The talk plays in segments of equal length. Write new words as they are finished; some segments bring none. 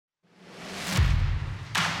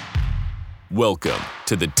Welcome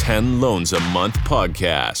to the 10 Loans a Month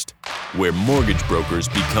podcast, where mortgage brokers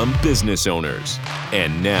become business owners.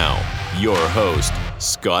 And now, your host,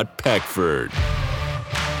 Scott Peckford.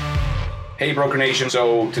 Hey, Broker Nation.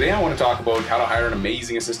 So today I want to talk about how to hire an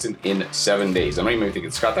amazing assistant in 7 days. I know you may be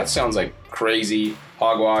thinking, Scott, that sounds like crazy,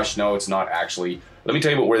 hogwash. No, it's not actually. Let me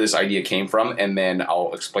tell you about where this idea came from, and then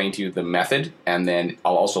I'll explain to you the method, and then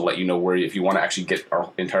I'll also let you know where, if you want to actually get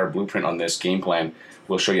our entire blueprint on this game plan,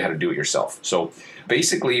 we'll show you how to do it yourself. So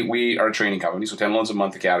basically, we are a training company, so 10 Loans a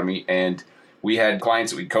Month Academy, and we had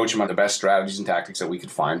clients that we'd coach them on the best strategies and tactics that we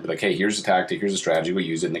could find. But like, hey, here's a tactic, here's a strategy, we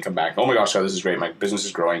use it, and they come back, oh my gosh, Scott, this is great, my business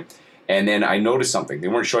is growing. And then I noticed something. They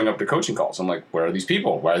weren't showing up to coaching calls. I'm like, where are these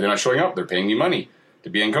people? Why are they not showing up? They're paying me money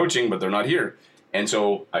to be in coaching, but they're not here. And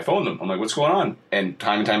so I phoned them. I'm like, what's going on? And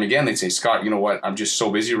time again, they'd say, Scott, you know what? I'm just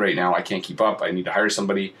so busy right now. I can't keep up. I need to hire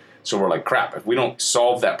somebody. So we're like, crap. If we don't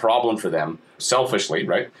solve that problem for them selfishly,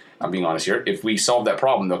 right? I'm being honest here. If we solve that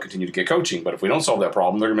problem, they'll continue to get coaching. But if we don't solve that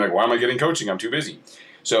problem, they're going to be like, why am I getting coaching? I'm too busy.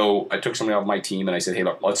 So I took somebody off my team and I said, hey,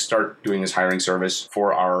 look, let's start doing this hiring service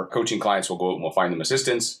for our coaching clients. We'll go out and we'll find them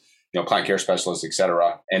assistants, client care specialists, et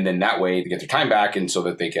cetera. And then that way they get their time back and so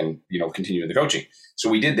that they can, continue the coaching. So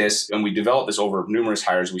we did this and we developed this over numerous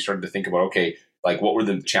hires. We started to think about, okay, like what were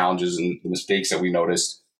the challenges and the mistakes that we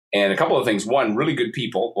noticed? And a couple of things. One, really good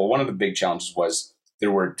people. Well, one of the big challenges was there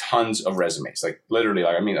were tons of resumes, like literally,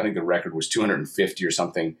 I think the record was 250 or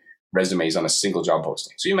something resumes on a single job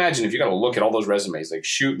posting. So you imagine if you got to look at all those resumes, like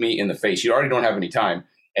shoot me in the face, you already don't have any time.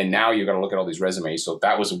 And now you got to look at all these resumes. So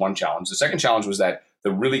that was one challenge. The second challenge was that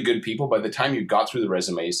the really good people, by the time you got through the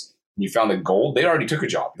resumes, and you found the gold, they already took a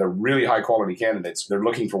job. They're really high quality candidates. They're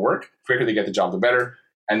looking for work. The quicker they get the job, the better.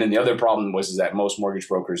 And then the other problem is that most mortgage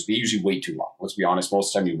brokers, they usually wait too long. Let's be honest.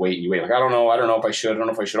 Most of the time you wait. Like, I don't know if I should.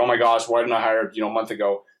 Oh my gosh, why didn't I hire, a month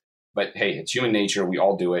ago? But hey, it's human nature. We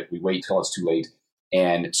all do it. We wait till it's too late.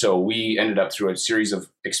 And so we ended up through a series of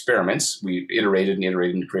experiments. We iterated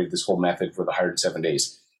and created this whole method for the hired in 7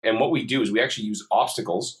 days. And what we do is we actually use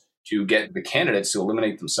obstacles to get the candidates to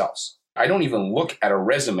eliminate themselves. I don't even look at a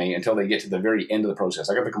resume until they get to the very end of the process.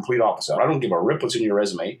 I got the complete opposite. I don't give a rip what's in your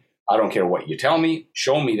resume. I don't care what you tell me.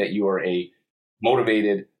 Show me that you are a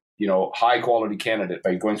motivated, high quality candidate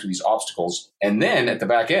by going through these obstacles. And then at the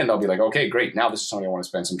back end, I'll be like, okay, great. Now this is somebody I want to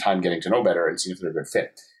spend some time getting to know better and see if they're a good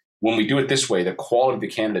fit. When we do it this way, the quality of the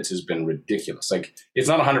candidates has been ridiculous. Like it's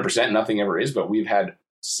not 100%, nothing ever is, but we've had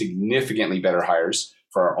significantly better hires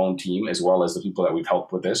for our own team, as well as the people that we've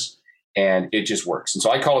helped with this. And it just works. And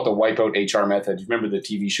so I call it the Wipeout HR method. You remember the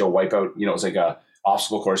TV show Wipeout? It was like a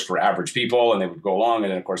obstacle course for average people, and they would go along,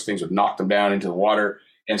 and then of course things would knock them down into the water.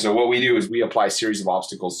 And so what we do is we apply a series of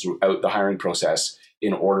obstacles throughout the hiring process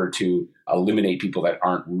in order to eliminate people that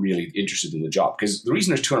aren't really interested in the job. Because the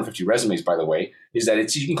reason there's 250 resumes, by the way, is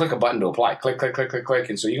that you can click a button to apply. Click, click, click, click, click.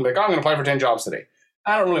 And so you can be like, I'm going to apply for 10 jobs today.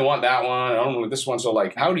 I don't really want that one. I don't want this one. So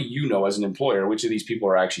like, how do you know as an employer which of these people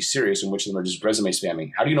are actually serious and which of them are just resume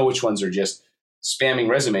spamming? How do you know which ones are just spamming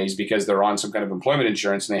resumes because they're on some kind of employment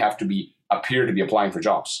insurance and they have to appear to be applying for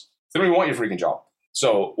jobs? They don't even want your freaking job.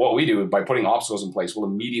 So what we do by putting obstacles in place, we'll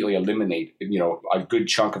immediately eliminate, a good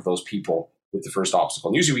chunk of those people with the first obstacle.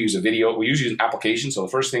 And usually we use a video. We usually use an application. So the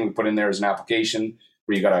first thing we put in there is an application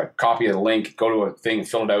where you got to copy the link, go to a thing and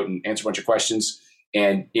fill it out and answer a bunch of questions.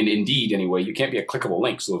 And in Indeed, anyway, you can't be a clickable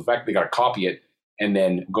link. So the fact they got to copy it and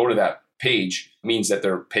then go to that page means that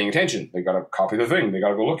they're paying attention. They got to copy the thing. They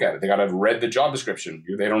got to go look at it. They got to have read the job description.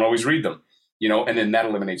 They don't always read them, and then that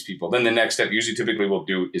eliminates people. Then the next step, typically we'll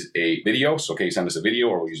do is a video. So, okay, send us a video,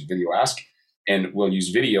 or we'll use a video ask, and we'll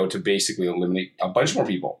use video to basically eliminate a bunch more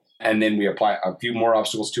people. And then we apply a few more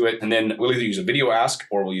obstacles to it. And then we'll either use a video ask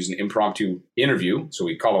or we'll use an impromptu interview. So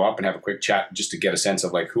we call them up and have a quick chat just to get a sense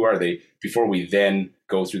of like, who are they before we then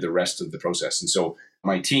go through the rest of the process. And so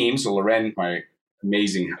my team, so Loren, my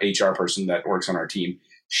amazing HR person that works on our team,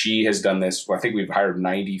 she has done this. Well, I think we've hired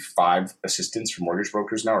 95 assistants for mortgage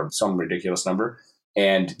brokers now, or some ridiculous number.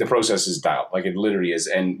 And the process is dialed, like it literally is.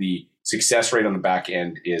 And the success rate on the back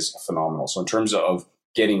end is phenomenal. So in terms of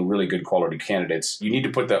getting really good quality candidates, you need to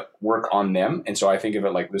put the work on them. And so I think of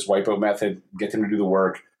it like this Wipeout method, get them to do the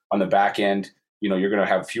work on the back end. You're going to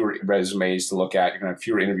have fewer resumes to look at. You're going to have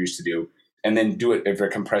fewer interviews to do, and then do it over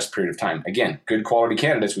a compressed period of time. Again, good quality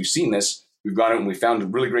candidates. We've seen this. We've gone out and we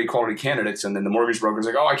found really great quality candidates. And then the mortgage broker's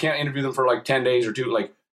like, oh, I can't interview them for like 10 days or two.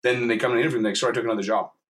 Like, then they come and interview them. Like, sorry, I took another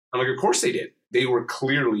job. I'm like, of course they did. They were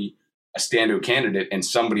clearly a standout candidate and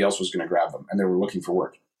somebody else was going to grab them and they were looking for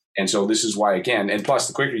work. And so this is why, again, and plus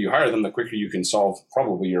the quicker you hire them, the quicker you can solve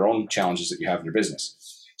probably your own challenges that you have in your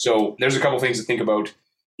business. So there's a couple things to think about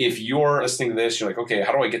if you're listening to this, you're like, okay,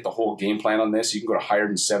 how do I get the whole game plan on this? You can go to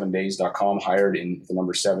hiredin7days.com,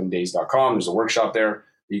 hiredin7days.com. There's a workshop there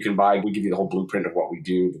that you can buy. We give you the whole blueprint of what we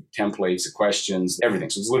do, the templates, the questions, everything.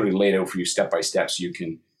 So it's literally laid out for you step by step so you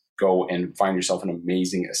can go and find yourself an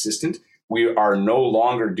amazing assistant. We are no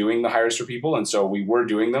longer doing the hires for people. And so we were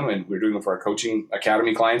doing them, and we're doing them for our coaching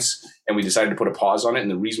academy clients. And we decided to put a pause on it. And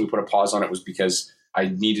the reason we put a pause on it was because I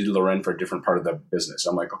needed Loren for a different part of the business.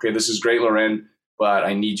 I'm like, okay, this is great, Loren, but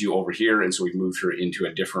I need you over here. And so we've moved her into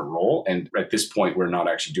a different role. And at this point, we're not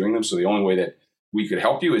actually doing them. So the only way that we could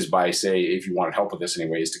help you is by, say, if you wanted help with this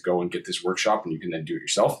anyway, is to go and get this workshop, and you can then do it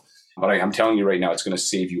yourself. But I'm telling you right now, it's going to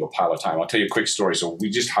save you a pile of time. I'll tell you a quick story. So we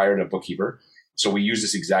just hired a bookkeeper. So we use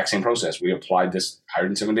this exact same process. We applied this Hired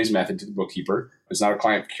in 7 Days method to the bookkeeper. It's not a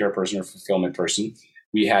client care person or fulfillment person.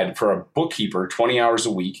 We had, for a bookkeeper, 20 hours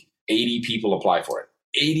a week, 80 people apply for it.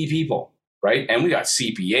 80 people, right? And we got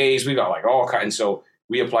CPAs, we got like all kinds. And so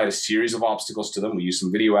we applied a series of obstacles to them. We used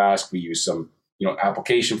some video ask, we used some,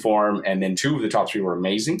 application form, and then 2 of the top 3 were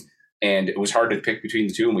amazing. And it was hard to pick between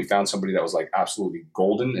the 2. And we found somebody that was like absolutely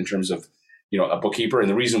golden in terms of, a bookkeeper. And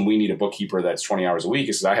the reason we need a bookkeeper that's 20 hours a week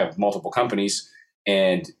is because I have multiple companies,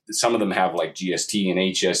 and some of them have like GST and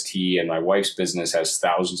HST, and my wife's business has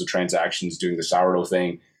thousands of transactions doing the sourdough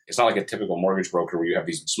thing. It's not like a typical mortgage broker where you have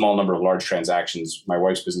these small number of large transactions. My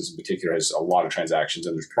wife's business in particular has a lot of transactions,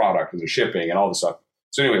 and there's product and there's shipping and all this stuff.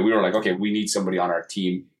 So anyway, we were like, okay, we need somebody on our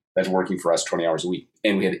team that's working for us 20 hours a week.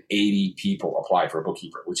 And we had 80 people apply for a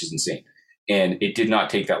bookkeeper, which is insane. And it did not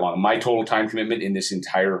take that long. My total time commitment in this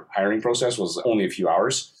entire hiring process was only a few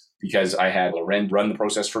hours, because I had Loren run the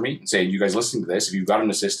process for me and say, you guys listening to this, if you've got an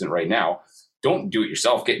assistant right now, don't do it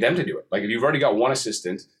yourself. Get them to do it. Like if you've already got one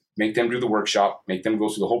assistant, make them do the workshop, make them go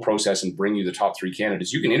through the whole process and bring you the top 3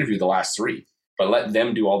 candidates. You can interview the last 3, but let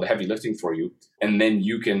them do all the heavy lifting for you. And then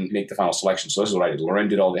you can make the final selection. So this is what I did. Loren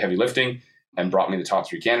did all the heavy lifting and brought me the top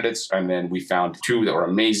 3 candidites. And then we found 2 that were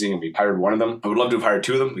amazing, and we hired one of them. I would love to have hired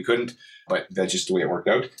 2 of them. We couldn't, but that's just the way it worked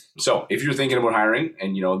out. So if you're thinking about hiring,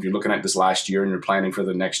 and if you're looking at this last year and you're planning for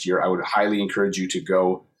the next year, I would highly encourage you to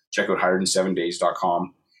go check out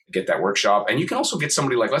hiredin7days.com, get that workshop. And you can also get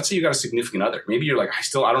somebody like, let's say you got a significant other. Maybe you're like, I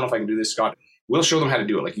don't know if I can do this, Scott. We'll show them how to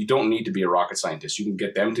do it. Like, you don't need to be a rocket scientist. You can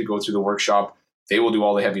get them to go through the workshop. They will do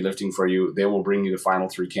all the heavy lifting for you. They will bring you the final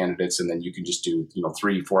 3 candidates, and then you can just do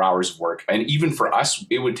 3-4 hours of work. And even for us,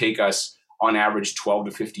 it would take us on average 12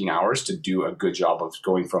 to 15 hours to do a good job of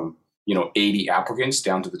going from 80 applicants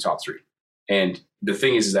down to the top 3. And the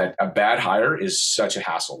thing is that a bad hire is such a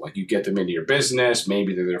hassle. Like, you get them into your business,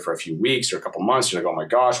 maybe they're there for a few weeks or a couple months. You're like, oh my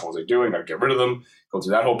gosh, what was I doing? I'd get rid of them, go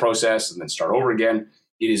through that whole process, and then start over again.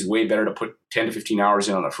 It is way better to put 10 to 15 hours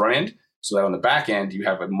in on the front end, so that on the back end, you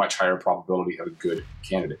have a much higher probability of a good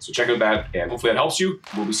candidate. So check out that, and hopefully that helps you.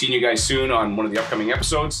 We'll be seeing you guys soon on one of the upcoming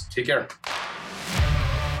episodes. Take care.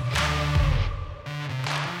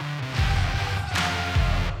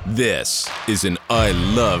 This is an I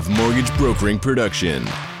Love Mortgage Brokering production.